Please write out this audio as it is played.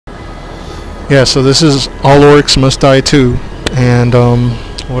Yeah, so this is All Orcs Must Die 2, and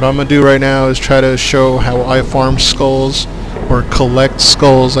what I'm going to do right now is try to show how I farm skulls, or collect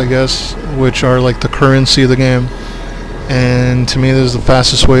skulls, I guess, which are like the currency of the game, and to me this is the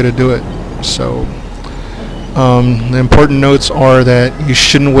fastest way to do it. So the important notes are that you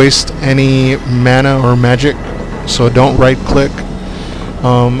shouldn't waste any mana or magic, so don't right click.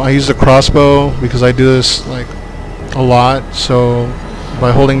 I use the crossbow because I do this like a lot, so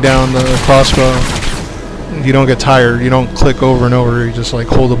by holding down the crossbow you don't get tired, you don't click over and over, you just like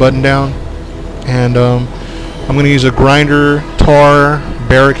hold the button down. And I'm going to use a grinder, tar,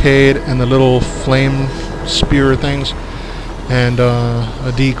 barricade, and the little flame spear things, and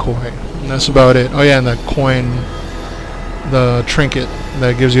a decoy, and that's about it. Oh yeah, and that coin, the trinket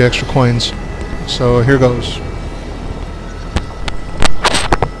that gives you extra coins. So here goes.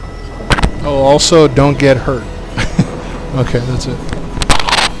 Oh, also don't get hurt. Okay, that's it.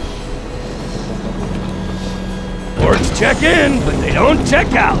 Orcs check in, but they don't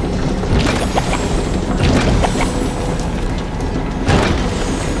check out.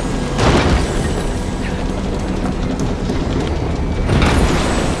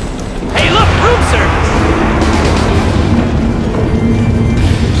 Hey, look, room service.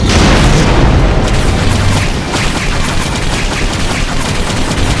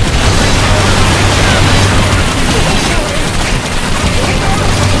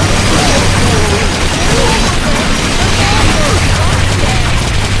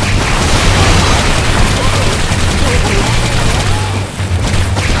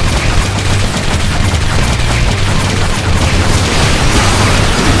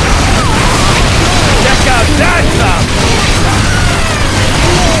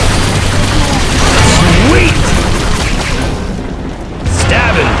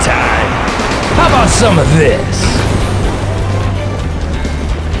 How about some of this?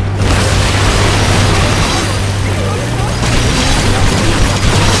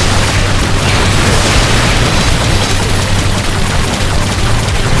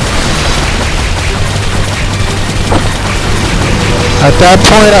 At that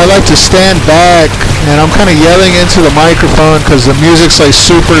point I like to stand back, and I'm kind of yelling into the microphone because the music's like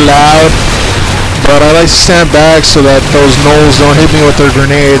super loud. But I like to stand back so that those gnolls don't hit me with their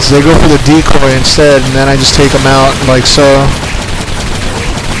grenades. They go for the decoy instead, and then I just take them out like so.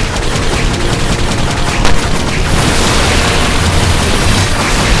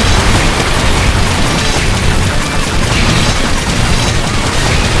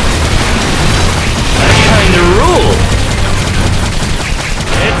 That kind of rule.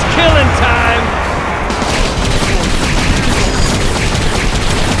 It's killing time.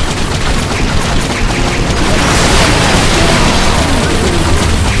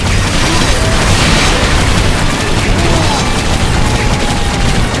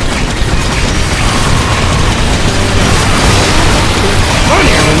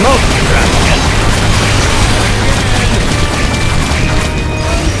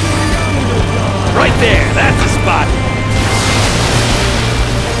 Right there, that's the spot.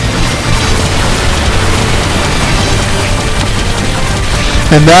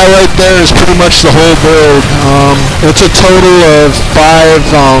 And that right there is pretty much the whole build. It's a total of 5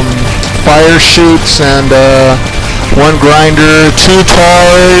 fire shoots and 1 grinder, 2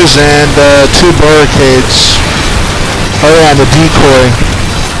 tars, and 2 barricades. Oh yeah, and the decoy.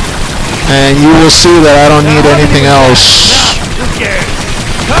 And you will see that I don't need anything else. Who cares?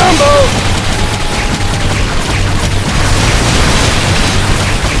 Combo!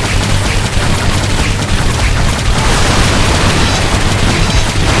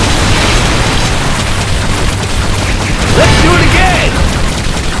 Let's do it again!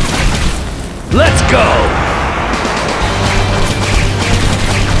 Let's go!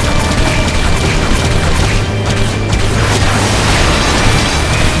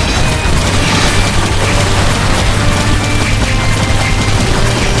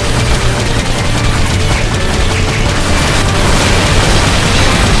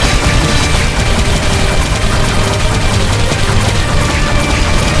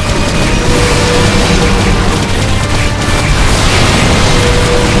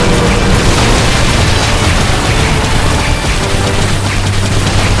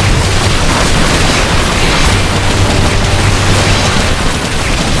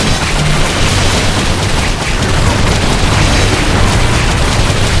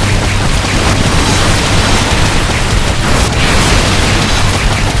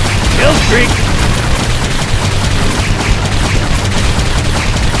 Streak.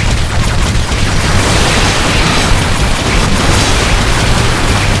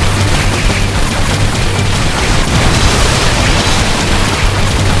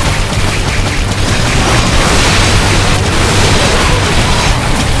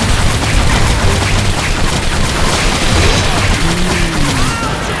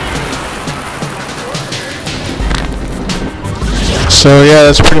 So yeah,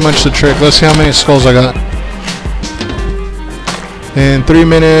 that's pretty much the trick. Let's see how many skulls I got. In 3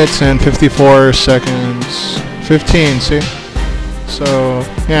 minutes and 54 seconds. 15, see? So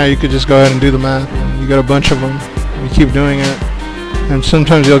yeah, you could just go ahead and do the math. You got a bunch of them. You keep doing it. And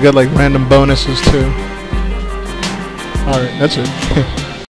sometimes you'll get like random bonuses too. Alright, that's it.